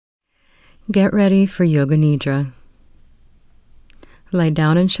Get ready for Yoga Nidra. Lie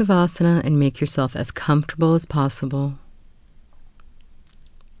down in Shavasana and make yourself as comfortable as possible.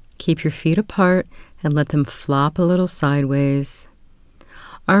 Keep your feet apart and let them flop a little sideways.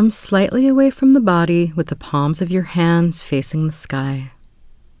 Arms slightly away from the body with the palms of your hands facing the sky.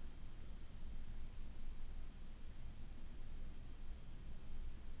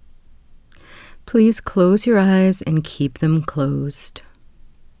 Please close your eyes and keep them closed.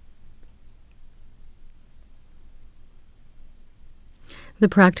 The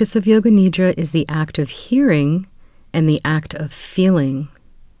practice of Yoga Nidra is the act of hearing and the act of feeling.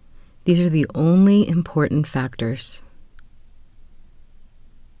 These are the only important factors.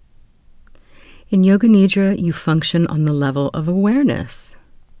 In Yoga Nidra, you function on the level of awareness,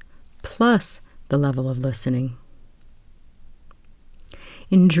 plus the level of listening.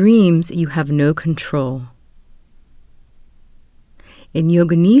 In dreams, you have no control. In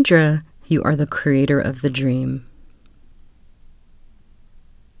Yoga Nidra, you are the creator of the dream.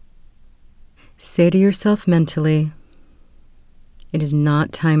 Say to yourself mentally, "It is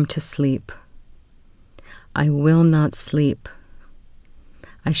not time to sleep. I will not sleep.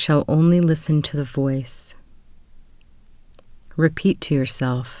 I shall only listen to the voice." Repeat to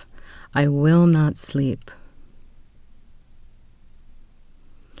yourself, "I will not sleep."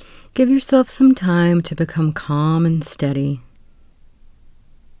 Give yourself some time to become calm and steady.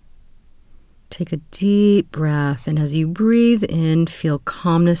 Take a deep breath, and as you breathe in, feel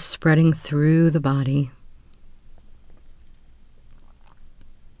calmness spreading through the body.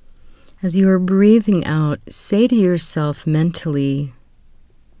 As you are breathing out, say to yourself mentally,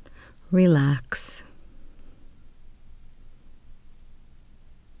 "Relax."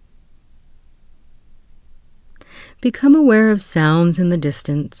 Become aware of sounds in the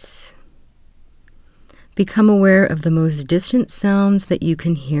distance. Become aware of the most distant sounds that you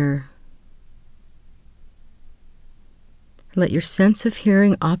can hear. Let your sense of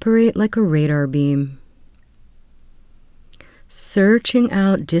hearing operate like a radar beam, searching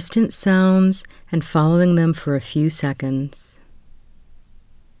out distant sounds and following them for a few seconds.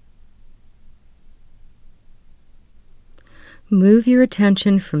 Move your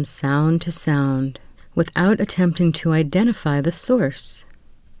attention from sound to sound without attempting to identify the source.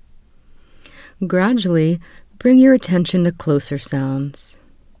 Gradually, bring your attention to closer sounds,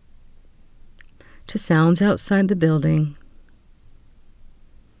 to sounds outside the building,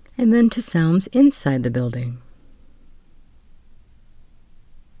 and then to sounds inside the building.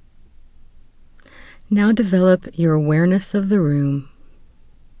 Now develop your awareness of the room.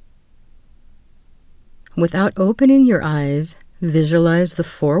 Without opening your eyes, visualize the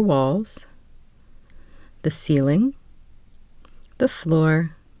four walls, the ceiling, the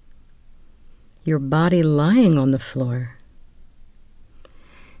floor, your body lying on the floor.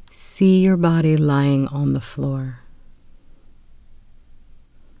 See your body lying on the floor.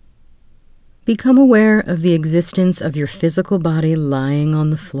 Become aware of the existence of your physical body lying on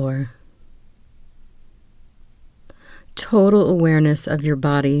the floor. Total awareness of your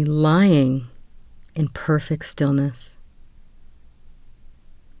body lying in perfect stillness.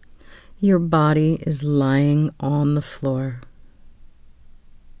 Your body is lying on the floor.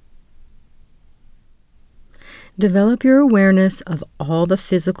 Develop your awareness of all the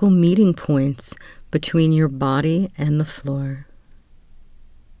physical meeting points between your body and the floor.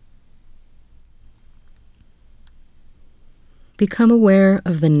 Become aware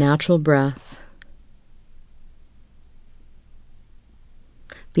of the natural breath.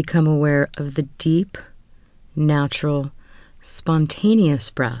 Become aware of the deep, natural, spontaneous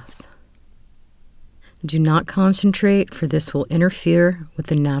breath. Do not concentrate, for this will interfere with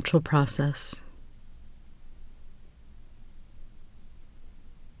the natural process.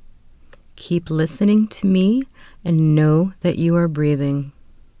 Keep listening to me and know that you are breathing.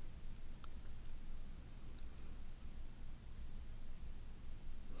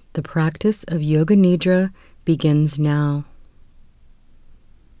 The practice of Yoga Nidra begins now.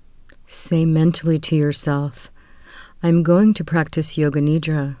 Say mentally to yourself, "I'm going to practice Yoga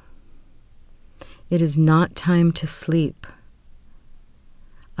Nidra. It is not time to sleep.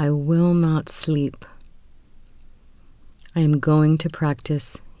 I will not sleep. I am going to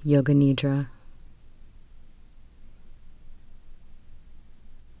practice Yoga Nidra."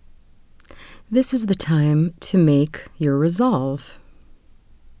 This is the time to make your resolve.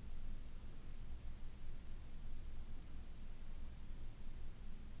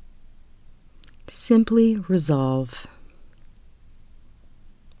 Simply resolve.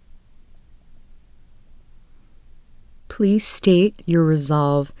 Please state your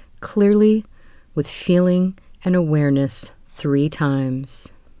resolve clearly with feeling and awareness 3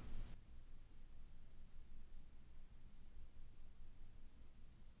 times.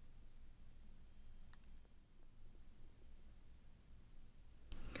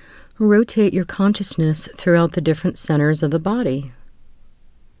 Rotate your consciousness throughout the different centers of the body.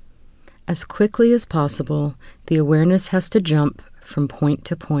 As quickly as possible, the awareness has to jump from point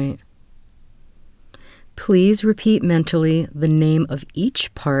to point. Please repeat mentally the name of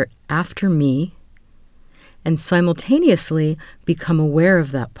each part after me and simultaneously become aware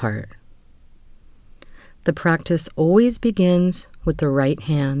of that part. The practice always begins with the right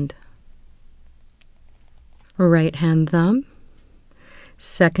hand. Right hand thumb,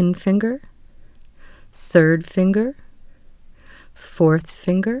 second finger, third finger, fourth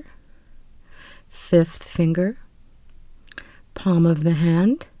finger, fifth finger, palm of the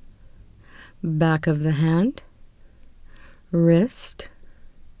hand, back of the hand, wrist,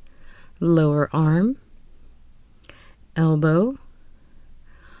 lower arm, elbow,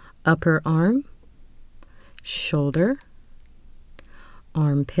 upper arm, shoulder,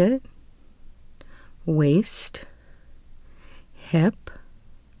 armpit, waist, hip,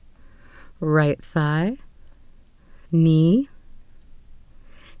 right thigh, knee,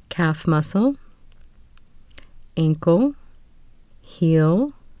 calf muscle, ankle,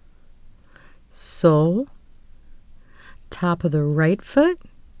 heel, sole, top of the right foot,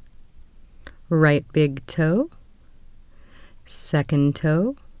 right big toe, second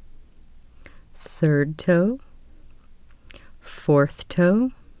toe, third toe, fourth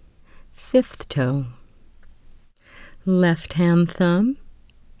toe, fifth toe. Left hand thumb,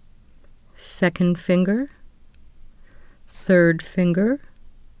 second finger, third finger,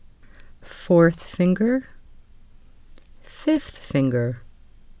 fourth finger, fifth finger.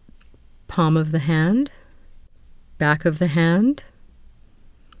 Palm of the hand, back of the hand,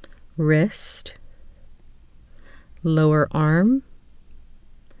 wrist, lower arm,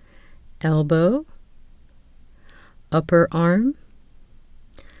 elbow, upper arm,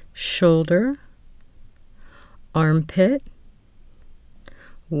 shoulder, armpit,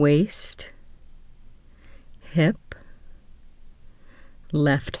 waist, hip,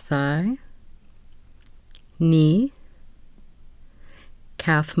 left thigh, knee,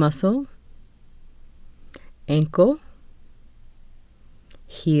 calf muscle, ankle,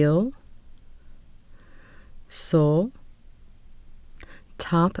 heel, sole,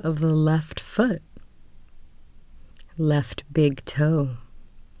 top of the left foot, left big toe,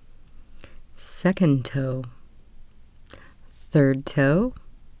 second toe, third toe,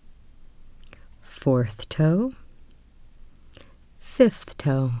 fourth toe, fifth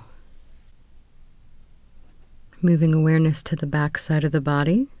toe. Moving awareness to the back side of the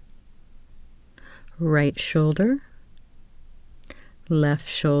body, right shoulder, left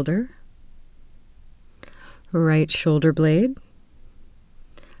shoulder, right shoulder blade,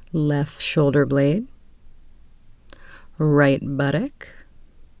 left shoulder blade, right buttock,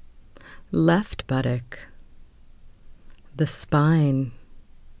 left buttock, the spine,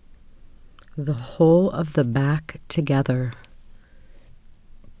 the whole of the back together.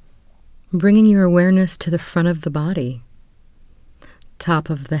 Bringing your awareness to the front of the body, top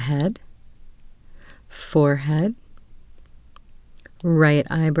of the head, forehead, right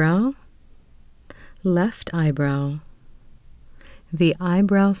eyebrow, left eyebrow, the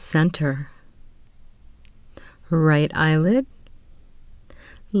eyebrow center, right eyelid,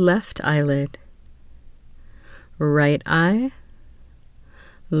 left eyelid, right eye,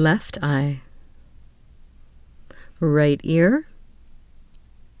 left eye, right ear,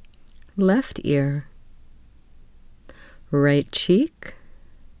 left ear, right cheek,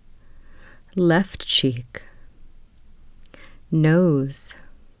 left cheek, nose,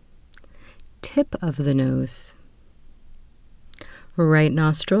 tip of the nose, right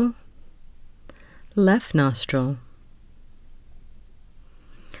nostril, left nostril,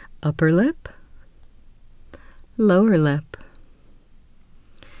 upper lip, lower lip,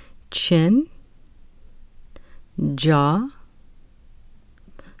 chin, jaw,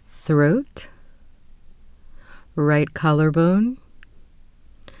 throat, right collarbone,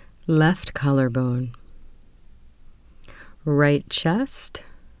 left collarbone, right chest,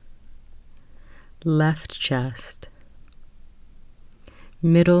 left chest,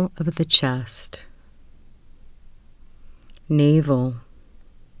 middle of the chest, navel,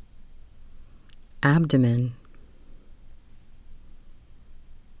 abdomen,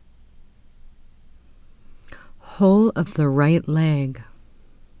 whole of the right leg,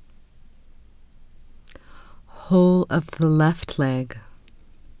 whole of the left leg,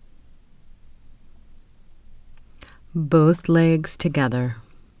 both legs together,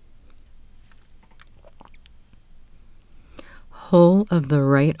 whole of the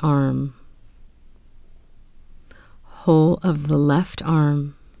right arm, whole of the left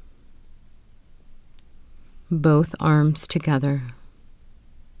arm, both arms together,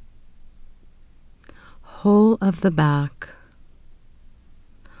 whole of the back,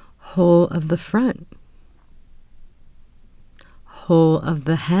 whole of the front, whole of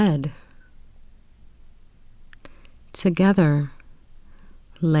the head. Together,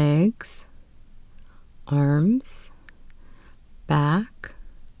 legs, arms, back,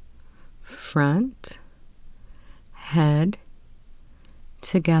 front, head,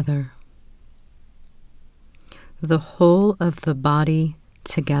 together. The whole of the body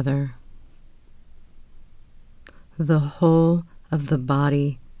together. The whole of the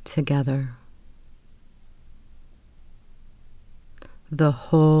body together. The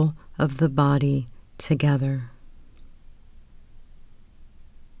whole of the body together.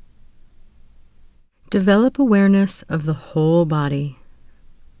 Develop awareness of the whole body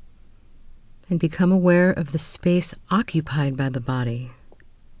and become aware of the space occupied by the body.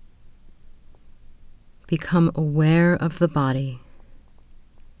 Become aware of the body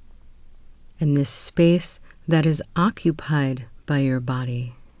and this space that is occupied by your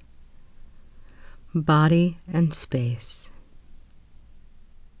body. Body and space.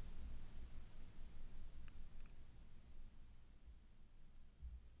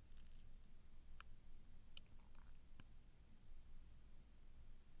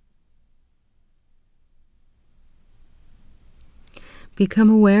 Become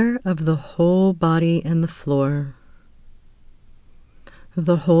aware of the whole body and the floor.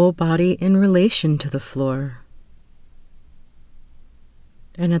 The whole body in relation to the floor.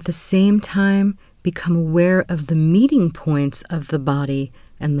 And at the same time, become aware of the meeting points of the body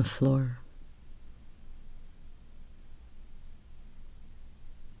and the floor.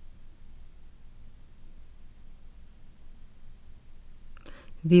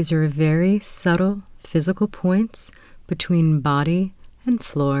 These are very subtle physical points between body and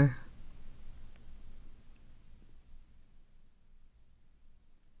floor.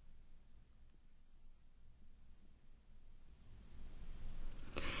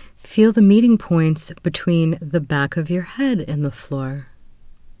 Feel the meeting points between the back of your head and the floor,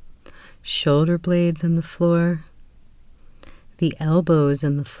 shoulder blades and the floor, the elbows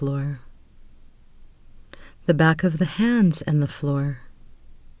and the floor, the back of the hands and the floor,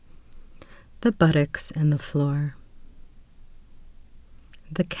 the buttocks and the floor,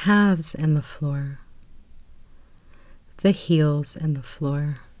 the calves and the floor, the heels and the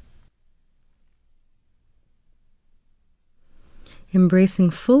floor. Embracing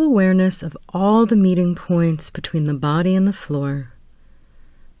full awareness of all the meeting points between the body and the floor,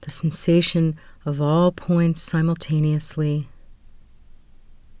 the sensation of all points simultaneously,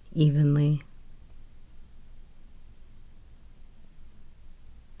 evenly.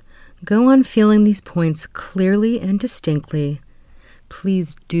 Go on feeling these points clearly and distinctly.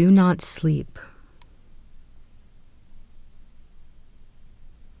 Please do not sleep.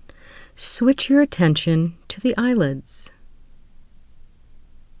 Switch your attention to the eyelids.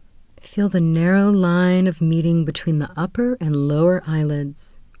 Feel the narrow line of meeting between the upper and lower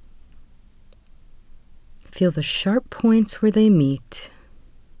eyelids. Feel the sharp points where they meet.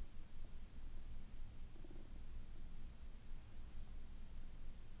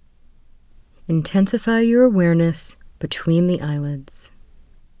 Intensify your awareness between the eyelids.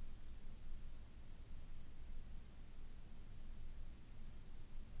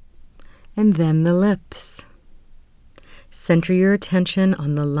 And then the lips. Center your attention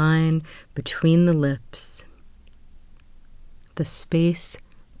on the line between the lips, the space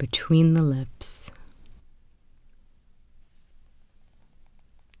between the lips.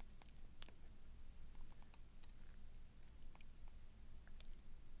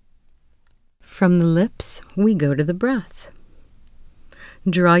 From the lips, we go to the breath.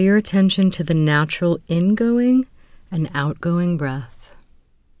 Draw your attention to the natural ingoing and outgoing breath.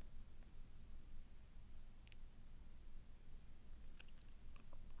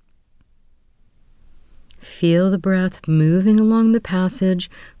 Feel the breath moving along the passage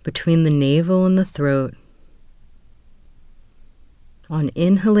between the navel and the throat. On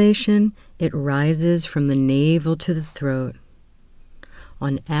inhalation, it rises from the navel to the throat.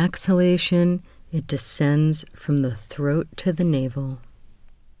 On exhalation, it descends from the throat to the navel.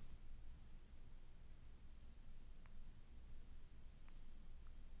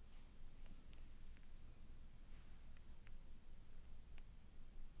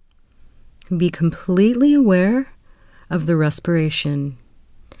 Be completely aware of the respiration,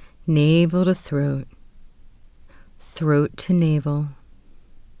 navel to throat, throat to navel.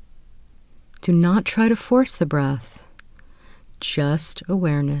 Do not try to force the breath. Just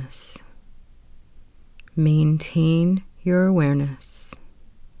awareness. Maintain your awareness.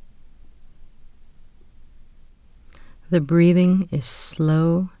 The breathing is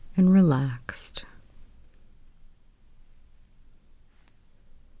slow and relaxed.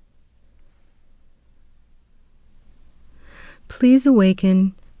 Please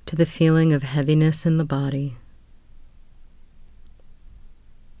awaken to the feeling of heaviness in the body.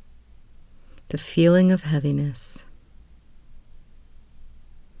 The feeling of heaviness.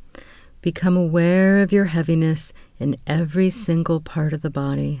 Become aware of your heaviness in every single part of the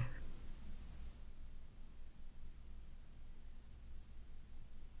body.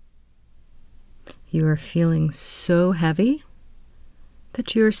 You are feeling so heavy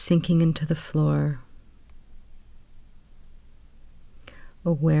that you are sinking into the floor.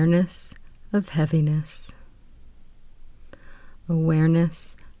 Awareness of heaviness.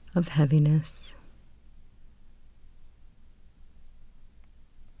 Awareness of heaviness.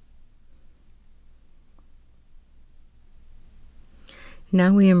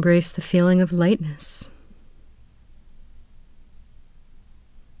 Now we embrace the feeling of lightness.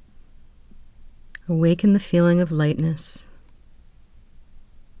 Awaken the feeling of lightness.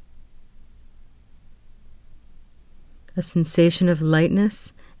 A sensation of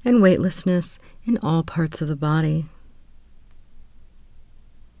lightness and weightlessness in all parts of the body.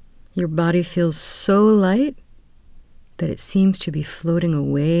 Your body feels so light that it seems to be floating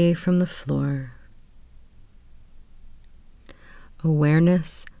away from the floor.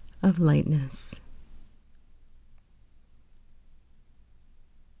 Awareness of lightness.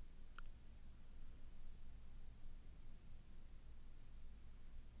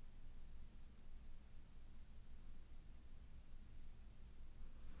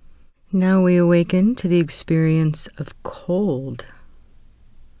 Now we awaken to the experience of cold.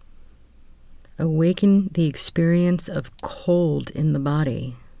 Awaken the experience of cold in the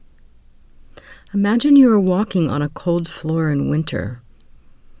body. Imagine you are walking on a cold floor in winter.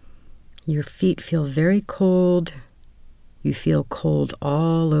 Your feet feel very cold. You feel cold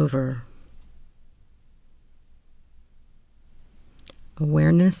all over.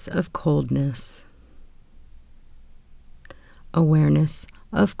 Awareness of coldness. Awareness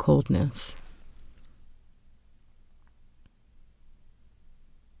of coldness.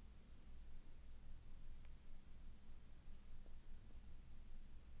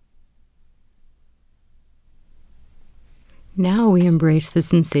 Now we embrace the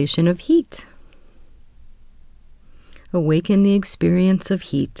sensation of heat. Awaken the experience of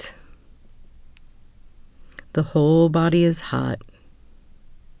heat. The whole body is hot.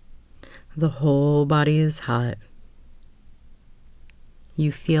 The whole body is hot.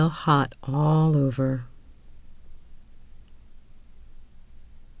 You feel hot all over.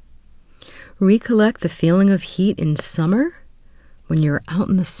 Recollect the feeling of heat in summer when you're out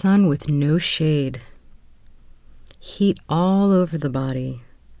in the sun with no shade. Heat all over the body.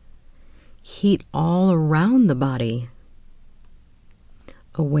 Heat all around the body.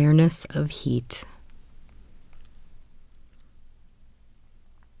 Awareness of heat.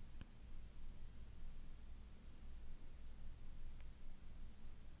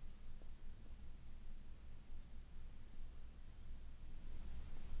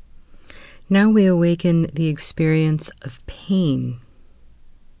 Now we awaken the experience of pain.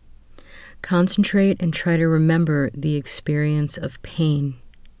 Concentrate and try to remember the experience of pain.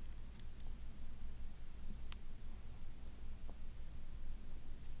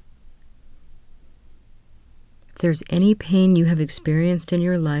 If there's any pain you have experienced in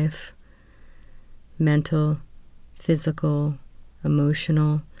your life, mental, physical,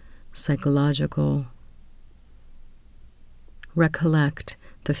 emotional, psychological, recollect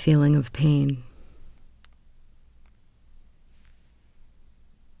the feeling of pain.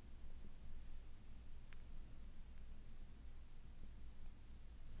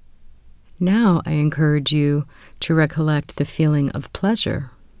 Now I encourage you to recollect the feeling of pleasure.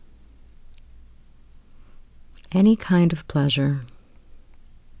 Any kind of pleasure.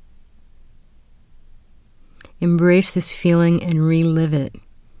 Embrace this feeling and relive it.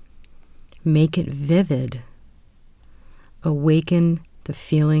 Make it vivid. Awaken the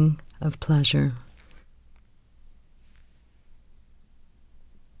feeling of pleasure.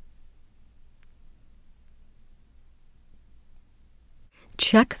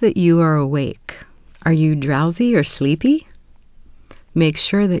 Check that you are awake. Are you drowsy or sleepy? Make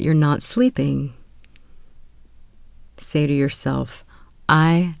sure that you're not sleeping. Say to yourself,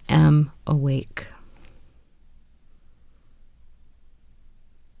 I am awake.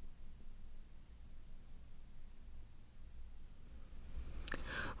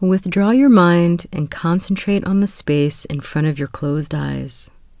 Withdraw your mind and concentrate on the space in front of your closed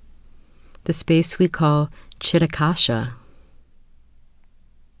eyes, the space we call Chitakasha.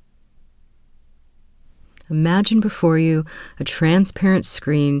 Imagine before you a transparent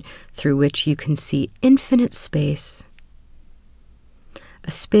screen through which you can see infinite space, a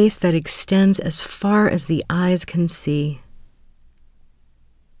space that extends as far as the eyes can see.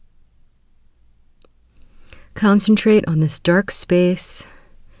 Concentrate on this dark space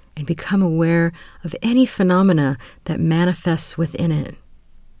and become aware of any phenomena that manifests within it.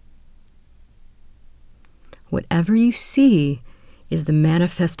 Whatever you see is the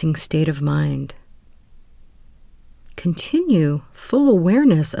manifesting state of mind. Continue full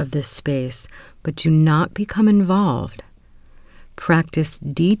awareness of this space, but do not become involved. Practice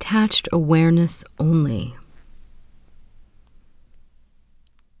detached awareness only.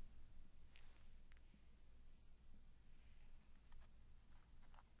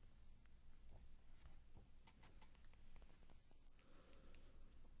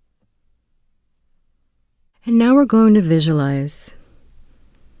 And now we're going to visualize.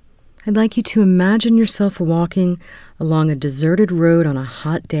 I'd like you to imagine yourself walking along a deserted road on a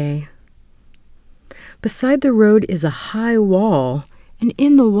hot day. Beside the road is a high wall, and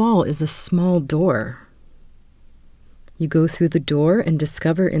in the wall is a small door. You go through the door and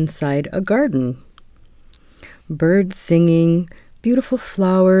discover inside a garden. Birds singing, beautiful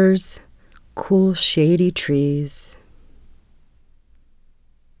flowers, cool shady trees.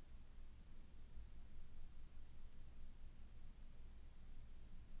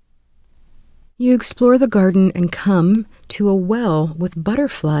 You explore the garden and come to a well with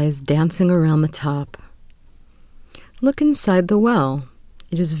butterflies dancing around the top. Look inside the well.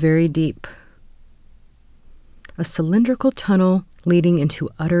 It is very deep. A cylindrical tunnel leading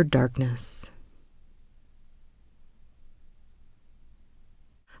into utter darkness.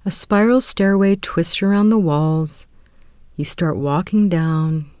 A spiral stairway twists around the walls. You start walking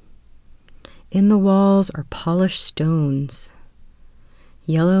down. In the walls are polished stones.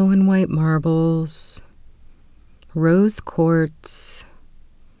 Yellow and white marbles, rose quartz,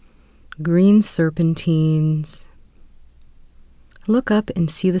 green serpentines. Look up and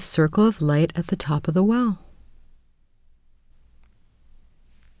see the circle of light at the top of the well.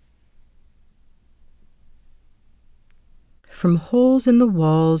 From holes in the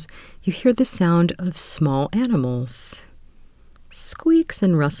walls, you hear the sound of small animals, squeaks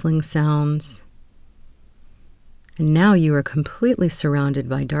and rustling sounds. And now you are completely surrounded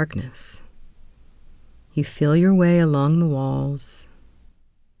by darkness. You feel your way along the walls.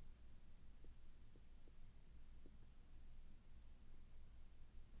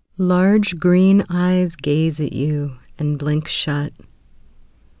 Large green eyes gaze at you and blink shut.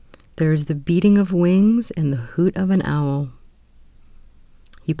 There is the beating of wings and the hoot of an owl.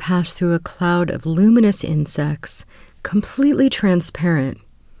 You pass through a cloud of luminous insects, completely transparent.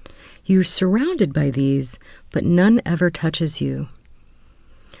 You're surrounded by these, but none ever touches you.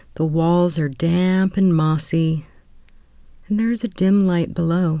 The walls are damp and mossy, and there is a dim light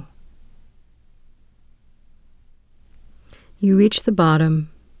below. You reach the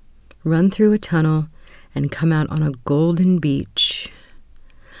bottom, run through a tunnel, and come out on a golden beach.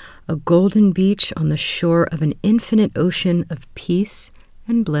 A golden beach on the shore of an infinite ocean of peace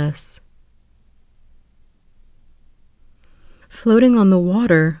and bliss. Floating on the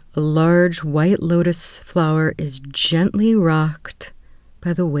water, a large white lotus flower is gently rocked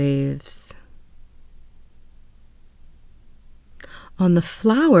by the waves. On the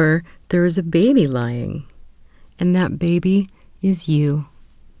flower, there is a baby lying, and that baby is you.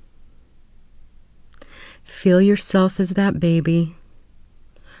 Feel yourself as that baby,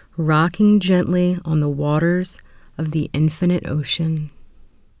 rocking gently on the waters of the infinite ocean.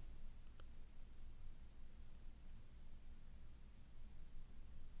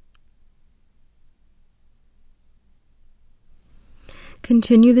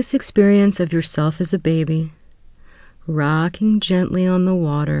 Continue this experience of yourself as a baby, rocking gently on the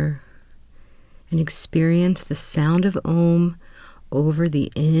water, and experience the sound of Om over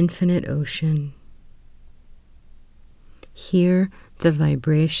the infinite ocean. Hear the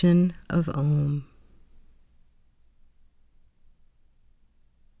vibration of Om.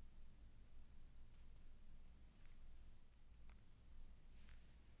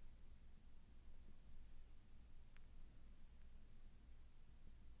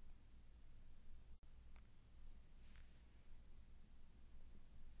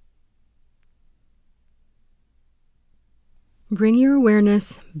 Bring your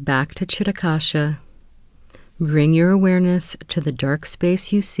awareness back to Chitakasha. Bring your awareness to the dark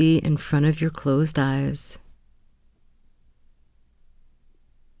space you see in front of your closed eyes.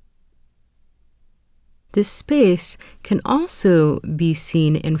 This space can also be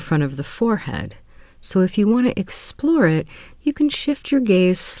seen in front of the forehead, so if you want to explore it, you can shift your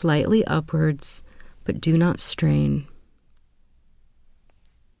gaze slightly upwards, but do not strain.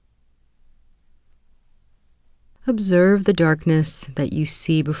 Observe the darkness that you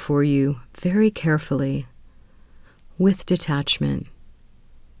see before you very carefully, with detachment.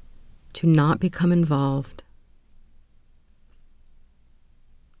 Do not become involved.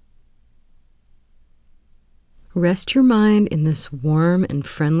 Rest your mind in this warm and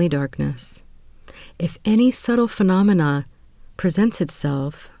friendly darkness. If any subtle phenomena presents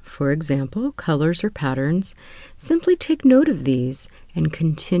itself, for example, colors or patterns, simply take note of these and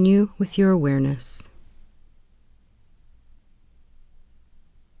continue with your awareness.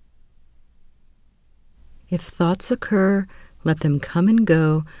 If thoughts occur, let them come and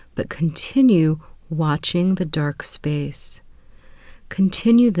go, but continue watching the dark space.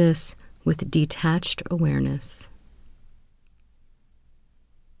 Continue this with detached awareness.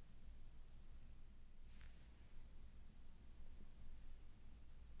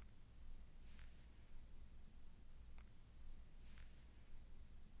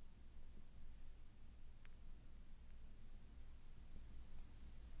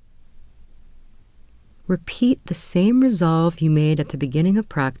 Repeat the same resolve you made at the beginning of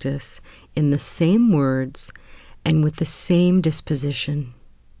practice in the same words and with the same disposition.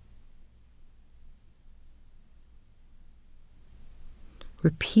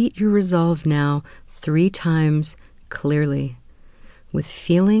 Repeat your resolve now 3 times clearly, with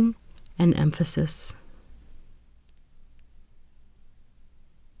feeling and emphasis.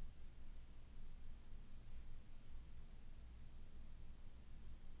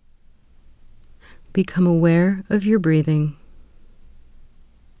 Become aware of your breathing.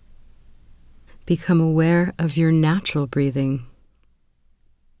 Become aware of your natural breathing.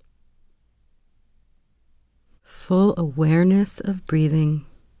 Full awareness of breathing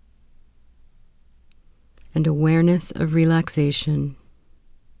and awareness of relaxation.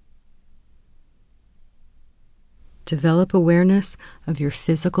 Develop awareness of your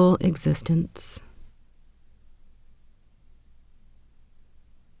physical existence.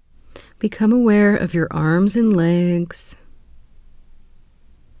 Become aware of your arms and legs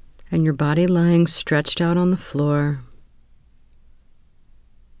and your body lying stretched out on the floor.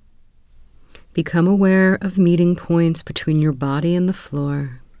 Become aware of meeting points between your body and the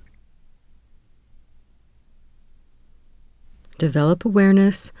floor. Develop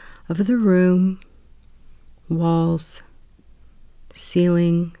awareness of the room, walls,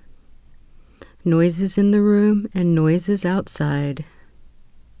 ceiling, noises in the room and noises outside.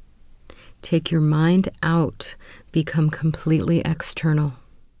 Take your mind out, become completely external.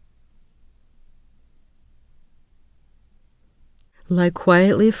 Lie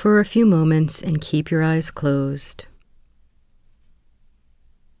quietly for a few moments and keep your eyes closed.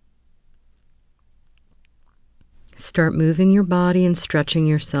 Start moving your body and stretching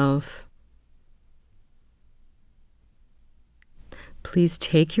yourself. Please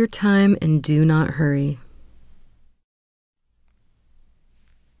take your time and do not hurry.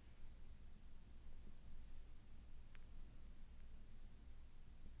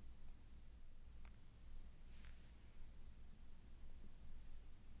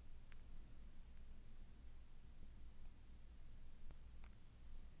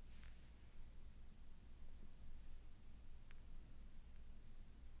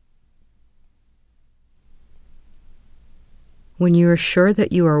 When you are sure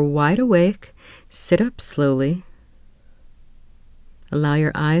that you are wide awake, sit up slowly. Allow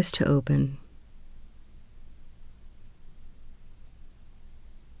your eyes to open.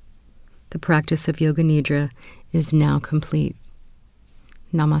 The practice of Yoga Nidra is now complete.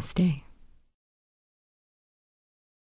 Namaste.